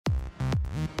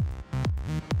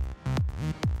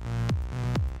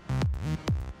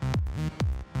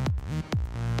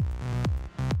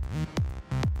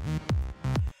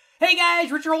Hey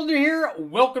guys, Richard Holden here.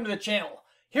 Welcome to the channel.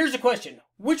 Here's the question.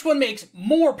 Which one makes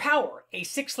more power, a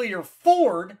 6-liter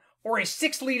Ford or a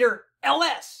 6-liter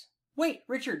LS? Wait,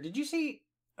 Richard, did you say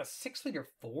a 6-liter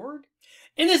Ford?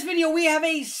 In this video, we have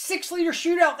a 6-liter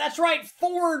shootout. That's right,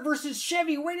 Ford versus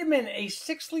Chevy. Wait a minute, a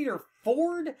 6-liter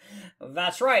Ford?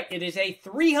 That's right, it is a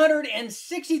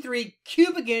 363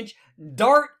 cubic inch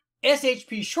Dart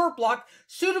SHP short block,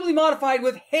 suitably modified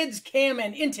with heads, cam,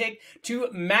 and intake to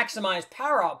maximize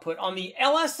power output. On the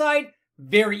LS side,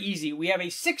 very easy. We have a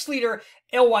 6-liter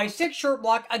LY6 short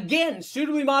block, again,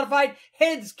 suitably modified,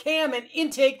 heads, cam, and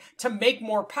intake to make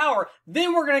more power.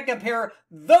 Then we're going to compare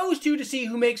those two to see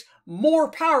who makes more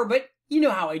power, but you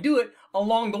know how I do it.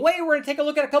 Along the way, we're going to take a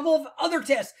look at a couple of other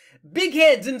tests. Big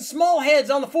heads and small heads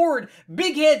on the Ford,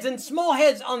 big heads and small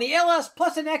heads on the LS,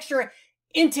 plus an extra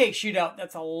intake shootout.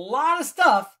 That's a lot of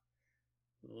stuff.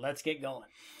 Let's get going.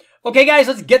 Okay, guys,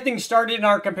 let's get things started in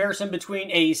our comparison between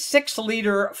a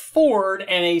 6-liter Ford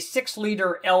and a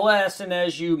 6-liter LS. And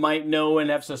as you might know and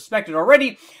have suspected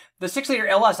already, the 6-liter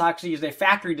LS actually is a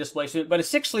factory displacement, but a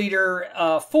 6-liter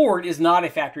Ford is not a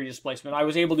factory displacement. I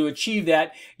was able to achieve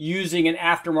that using an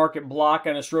aftermarket block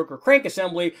and a stroker crank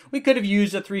assembly. We could have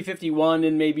used a 351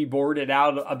 and maybe bored it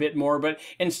out a bit more, but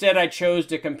instead I chose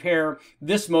to compare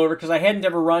this motor because I hadn't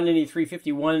ever run any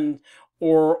 351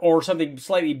 or something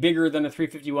slightly bigger than a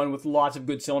 351 with lots of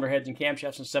good cylinder heads and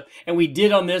camshafts and stuff. And we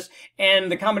did on this,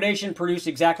 and the combination produced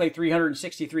exactly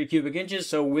 363 cubic inches,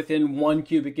 so within 1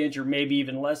 cubic inch or maybe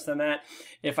even less than that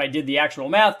if I did the actual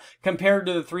math, compared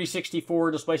to the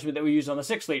 364 displacement that we used on the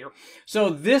 6-liter.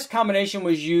 So this combination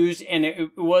was used, and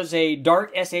it was a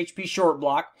Dart SHP short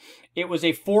block. It was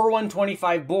a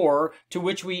 4125 bore, to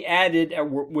which we added,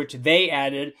 which they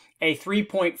added, a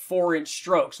 3.4 inch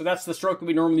stroke. So that's the stroke that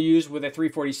we normally use with a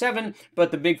 347, but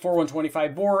the big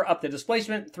 4125 bore up the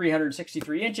displacement,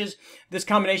 363 inches. This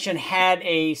combination had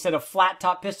a set of flat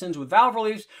top pistons with valve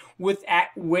reliefs,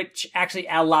 which actually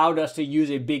allowed us to use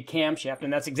a big camshaft,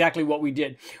 and that's exactly what we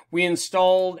did. We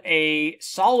installed a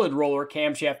solid roller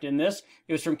camshaft in this.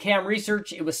 It was from Cam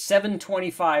Research. It was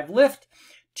 725 lift.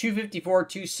 254,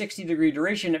 260 degree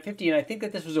duration at 50, and I think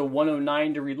that this was a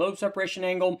 109 degree lobe separation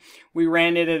angle. We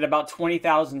ran it at about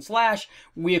 20,000 slash.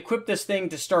 We equipped this thing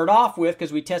to start off with,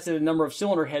 because we tested a number of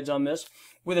cylinder heads on this,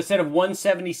 with a set of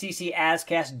 170cc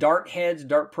as-cast Dart heads,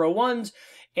 Dart Pro 1s,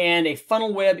 and a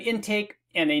funnel web intake,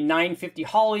 and a 950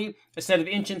 Holley, a set of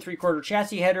 1 3/4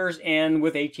 chassis headers, and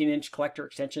with 18-inch collector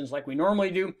extensions like we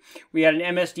normally do. We had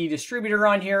an MSD distributor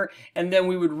on here, and then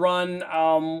we would run,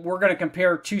 we're going to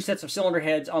compare 2 sets of cylinder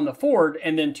heads on the Ford,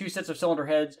 and then 2 sets of cylinder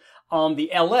heads on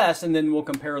the LS, and then we'll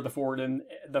compare the Ford and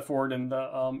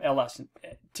the LS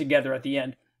together at the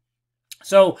end.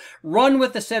 So, run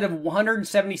with a set of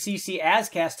 170cc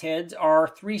as-cast heads, our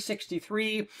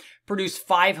 363 produced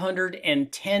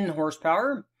 510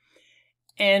 horsepower.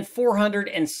 And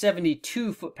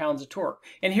 472 foot-pounds of torque.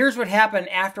 And here's what happened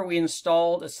after we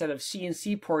installed a set of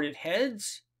CNC ported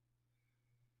heads.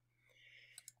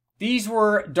 These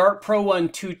were Dart Pro 1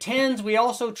 210s. We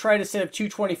also tried a set of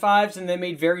 225s, and they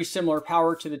made very similar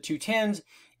power to the 210s.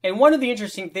 And one of the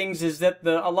interesting things is that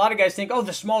a lot of guys think, oh,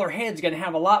 the smaller head's going to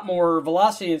have a lot more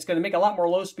velocity, and it's going to make a lot more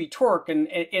low-speed torque, and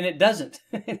it doesn't.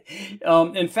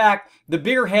 In fact, the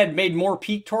bigger head made more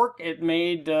peak torque. It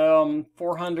made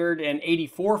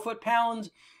 484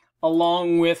 foot-pounds,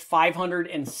 along with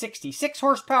 566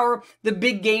 horsepower, the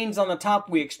big gains on the top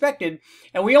we expected.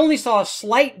 And we only saw a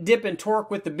slight dip in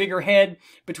torque with the bigger head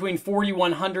between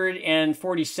 4,100 and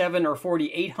 47 or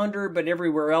 4,800, but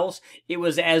everywhere else it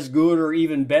was as good or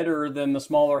even better than the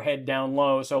smaller head down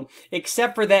low. So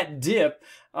except for that dip,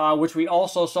 which we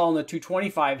also saw in the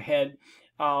 225 head,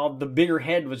 the bigger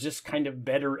head was just kind of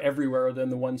better everywhere than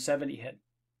the 170 head.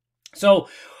 So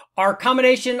our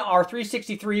combination, our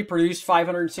 363 produced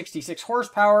 566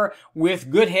 horsepower with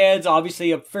good heads,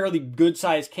 obviously a fairly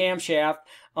good-sized camshaft,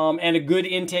 and a good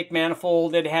intake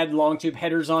manifold that had long tube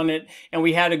headers on it, and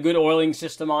we had a good oiling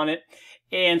system on it.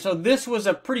 And so this was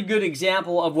a pretty good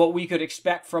example of what we could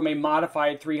expect from a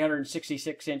modified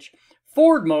 366-inch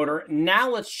Ford motor. Now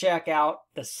let's check out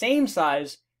the same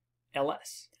size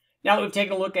LS. Now that we've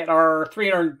taken a look at our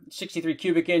 363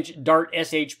 cubic inch Dart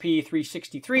SHP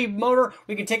 363 motor,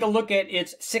 we can take a look at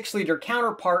its 6-liter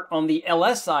counterpart on the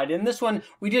LS side. And this one,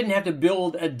 we didn't have to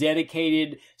build a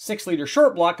dedicated 6-liter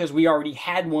short block because we already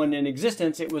had one in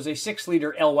existence. It was a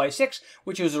 6-liter LY6,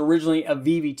 which was originally a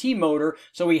VVT motor.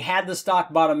 So we had the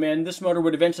stock bottom end. This motor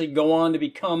would eventually go on to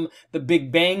become the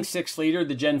Big Bang 6-liter,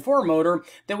 the Gen 4 motor,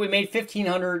 that we made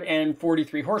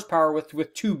 1,543 horsepower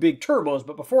with 2 big turbos.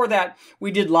 But before that,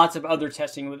 we did lots lots of other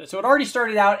testing with it. So it already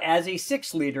started out as a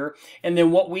 6-liter, and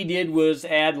then what we did was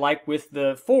add, like with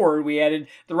the Ford, we added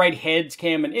the right heads,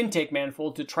 cam, and intake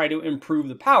manifold to try to improve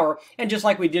the power. And just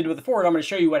like we did with the Ford, I'm going to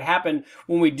show you what happened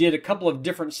when we did a couple of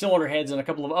different cylinder heads and a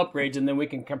couple of upgrades, and then we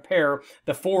can compare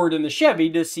the Ford and the Chevy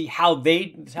to see how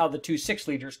the two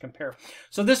 6-liters compare.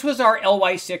 So this was our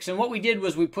LY6, and what we did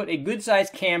was we put a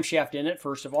good-sized camshaft in it,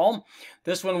 first of all.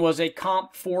 This one was a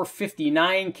Comp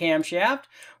 459 camshaft,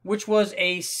 which was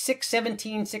a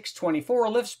 617, 624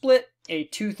 lift split, a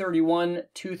 231,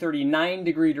 239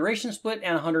 degree duration split,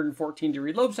 and 114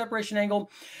 degree lobe separation angle.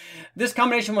 This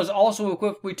combination was also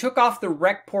equipped, we took off the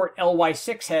Recport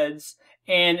LY6 heads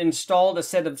and installed a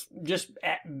set of just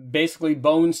basically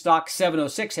bone stock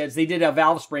 706 heads. They did have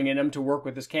valve spring in them to work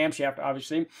with this camshaft,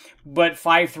 obviously, but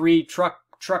 5.3 truck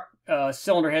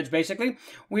cylinder heads, basically.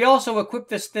 We also equipped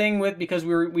this thing with, because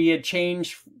we had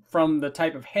changed from the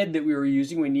type of head that we were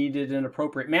using, we needed an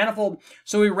appropriate manifold.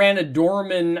 So we ran a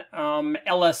Dorman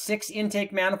LS6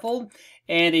 intake manifold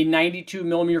and a 92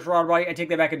 millimeter throttle body. I take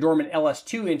that back, a Dorman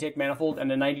LS2 intake manifold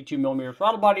and a 92 millimeter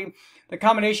throttle body. The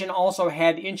combination also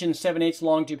had 1 7/8"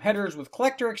 long tube headers with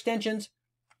collector extensions.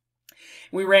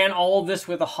 We ran all of this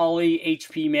with a Holley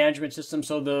HP management system.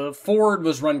 So the Ford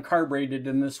was run carbureted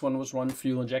and this one was run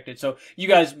fuel injected. So you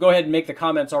guys go ahead and make the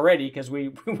comments already, because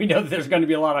we know that there's going to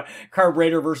be a lot of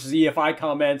carburetor versus EFI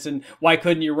comments and why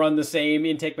couldn't you run the same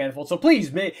intake manifold. So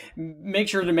please make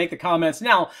sure to make the comments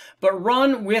now, but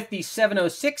run with the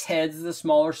 706 heads, the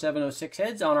smaller 706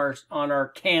 heads on our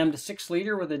cammed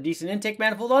 6-liter with a decent intake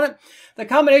manifold on it. The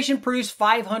combination produced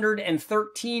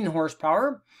 513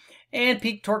 horsepower. And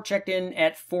peak torque checked in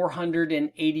at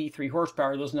 483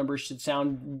 horsepower. Those numbers should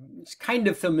sound kind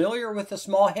of familiar with the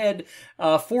small head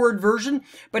Ford version.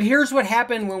 But here's what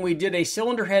happened when we did a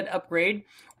cylinder head upgrade.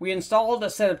 We installed a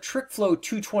set of TrickFlow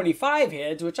 225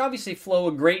 heads, which obviously flow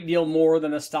a great deal more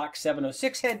than a stock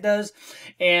 706 head does.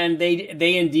 And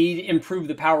they indeed improved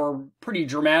the power pretty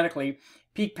dramatically.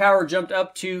 Peak power jumped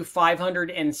up to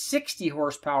 560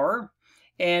 horsepower.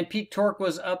 And peak torque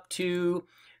was up to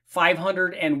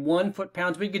 501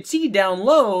 foot-pounds. But you could see down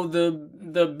low,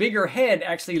 the bigger head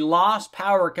actually lost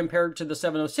power compared to the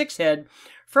 706 head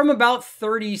from about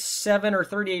 37 or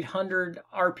 3800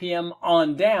 RPM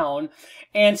on down.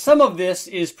 And some of this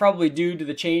is probably due to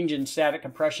the change in static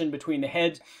compression between the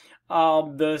heads.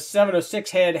 The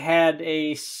 706 head had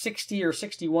a 60 or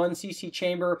 61 cc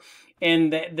chamber,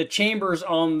 and the chambers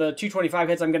on the 225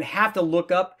 heads, I'm going to have to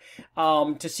look up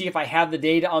to see if I have the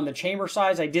data on the chamber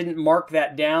size. I didn't mark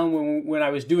that down when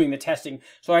I was doing the testing,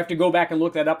 so I have to go back and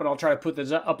look that up, and I'll try to put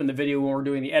this up in the video when we're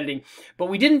doing the editing. But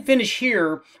we didn't finish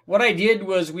here. What I did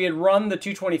was we had run the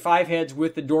 225 heads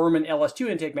with the Dorman LS2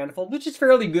 intake manifold, which is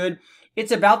fairly good.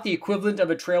 It's about the equivalent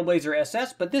of a Trailblazer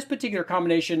SS, but this particular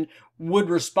combination would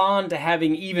respond to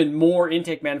having even more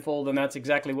intake manifold, and that's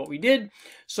exactly what we did.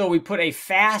 So we put a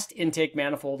fast intake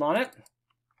manifold on it,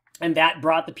 and that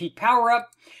brought the peak power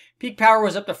up. Peak power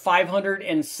was up to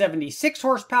 576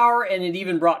 horsepower, and it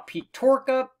even brought peak torque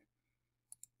up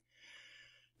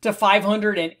to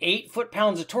 508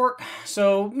 foot-pounds of torque.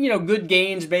 So, you know, good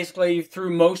gains basically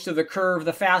through most of the curve.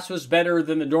 The fast was better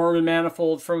than the Dorman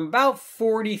manifold from about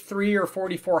 43 or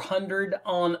 4400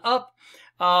 on up,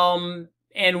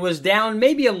 and was down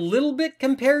maybe a little bit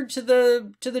compared to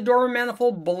the Dorman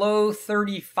manifold, below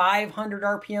 3500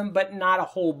 RPM, but not a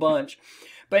whole bunch.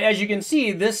 But as you can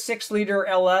see, this 6-liter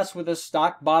LS with a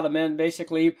stock bottom end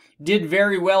basically did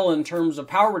very well in terms of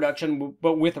power reduction,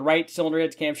 but with the right cylinder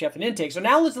heads, camshaft, and intake. So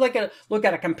now let's look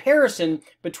at a comparison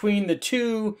between the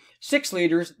two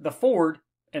 6-liters, the Ford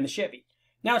and the Chevy.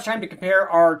 Now it's time to compare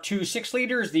our two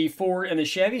 6-liters, the Ford and the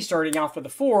Chevy, starting off with the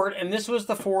Ford. And this was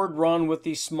the Ford run with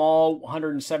the small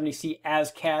 170C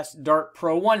as-cast Dart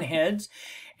Pro 1 heads.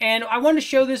 And I want to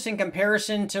show this in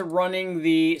comparison to running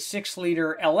the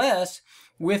 6-liter LS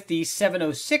with the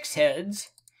 706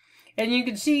 heads. And you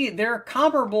can see they're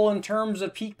comparable in terms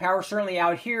of peak power. Certainly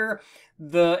out here,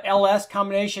 the LS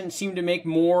combination seemed to make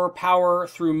more power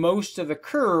through most of the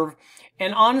curve.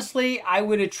 And honestly, I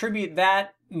would attribute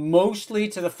that mostly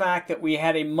to the fact that we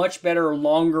had a much better,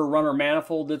 longer runner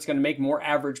manifold that's going to make more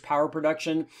average power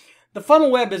production. The funnel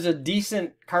web is a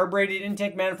decent carbureted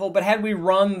intake manifold, but had we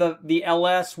run the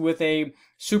LS with a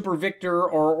Super Victor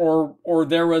or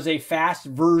there was a fast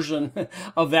version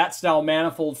of that style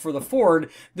manifold for the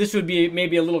Ford, this would be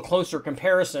maybe a little closer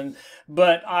comparison.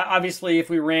 But obviously,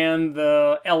 if we ran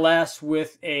the LS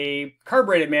with a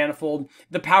carbureted manifold,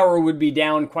 the power would be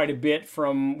down quite a bit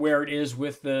from where it is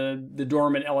with the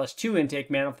Dorman LS2 intake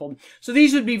manifold. So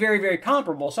these would be very, very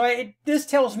comparable. So this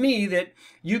tells me that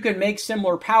you can make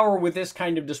similar power with this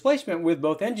kind of displacement with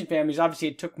both engine families. Obviously,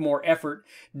 it took more effort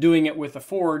doing it with the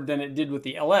Ford than it did with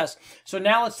the LS. So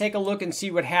now let's take a look and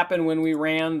see what happened when we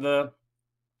ran the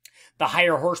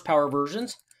higher horsepower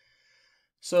versions.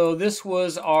 So this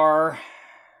was our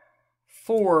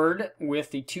Ford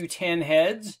with the 210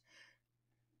 heads,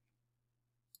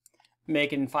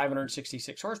 making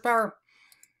 566 horsepower.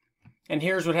 And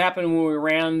here's what happened when we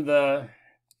ran the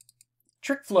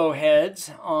trick flow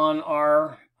heads on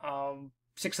our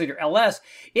 6-liter LS.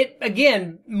 It,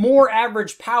 again, more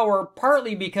average power,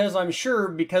 partly because I'm sure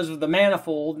because of the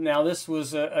manifold. Now, this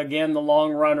was, again, the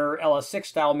long runner LS6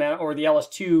 style or the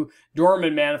LS2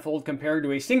 Dorman manifold compared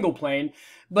to a single plane.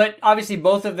 But obviously,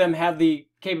 both of them have the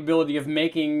capability of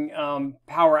making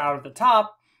power out at the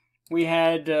top. We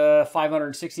had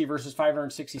 560 versus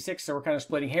 566, so we're kind of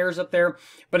splitting hairs up there.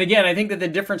 But again, I think that the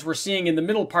difference we're seeing in the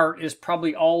middle part is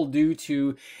probably all due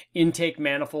to intake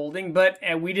manifolding. But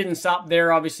we didn't stop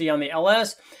there, obviously, on the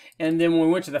LS. And then when we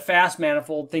went to the fast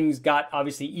manifold, things got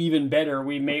obviously even better.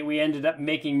 We ended up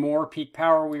making more peak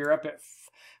power. We were up at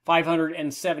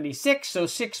 576, so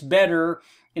 6 better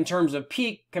in terms of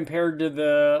peak compared to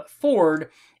the Ford,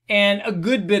 and a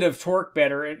good bit of torque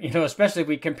better. You know, especially if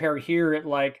we compare here at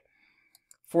like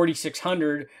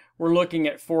 4,600, we're looking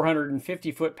at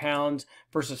 450 foot-pounds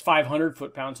versus 500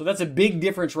 foot-pounds. So that's a big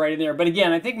difference right in there. But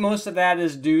again, I think most of that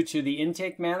is due to the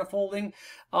intake manifolding.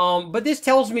 But this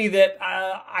tells me that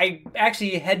I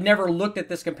actually had never looked at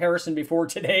this comparison before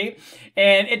today.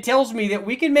 And it tells me that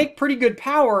we can make pretty good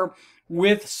power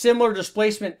with similar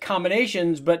displacement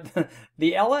combinations. But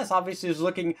the LS obviously is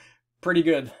looking pretty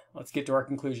good. Let's get to our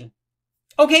conclusion.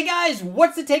 Okay, guys,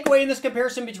 what's the takeaway in this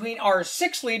comparison between our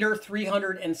 6-liter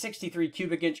 363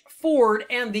 cubic inch Ford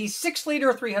and the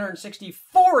 6-liter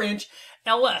 364 inch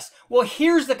LS? Well,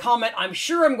 here's the comment I'm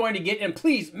sure I'm going to get, and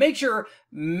please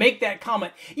make that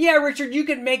comment. Yeah, Richard, you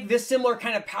can make this similar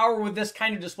kind of power with this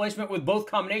kind of displacement with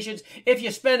both combinations. If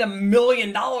you spend $1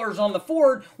 million on the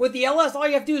Ford, with the LS, all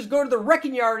you have to do is go to the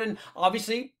wrecking yard, and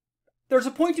obviously there's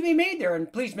a point to be made there,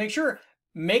 and please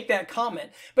make that comment.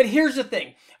 But here's the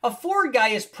thing. A Ford guy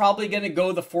is probably going to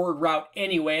go the Ford route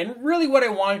anyway. And really what I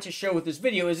wanted to show with this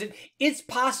video is that it's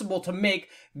possible to make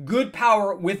good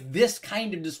power with this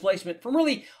kind of displacement from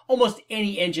really almost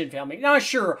any engine family. Now,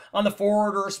 sure, on the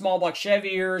Ford or a small block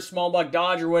Chevy or small block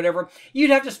Dodge or whatever, you'd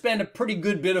have to spend a pretty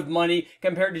good bit of money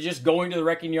compared to just going to the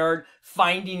wrecking yard,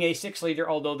 finding a 6-liter,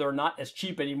 although they're not as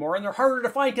cheap anymore, and they're harder to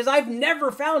find because I've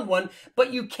never found one,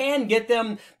 but you can get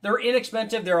them. They're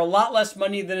inexpensive. They're a lot less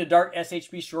money than a Dart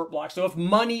SHP short block. So if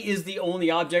money is the only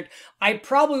object, I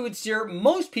probably would steer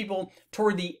most people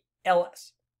toward the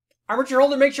LS. I'm Richard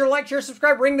Holder. Make sure to like, share,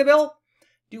 subscribe, ring the bell.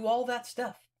 Do all that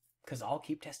stuff, because I'll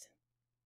keep testing.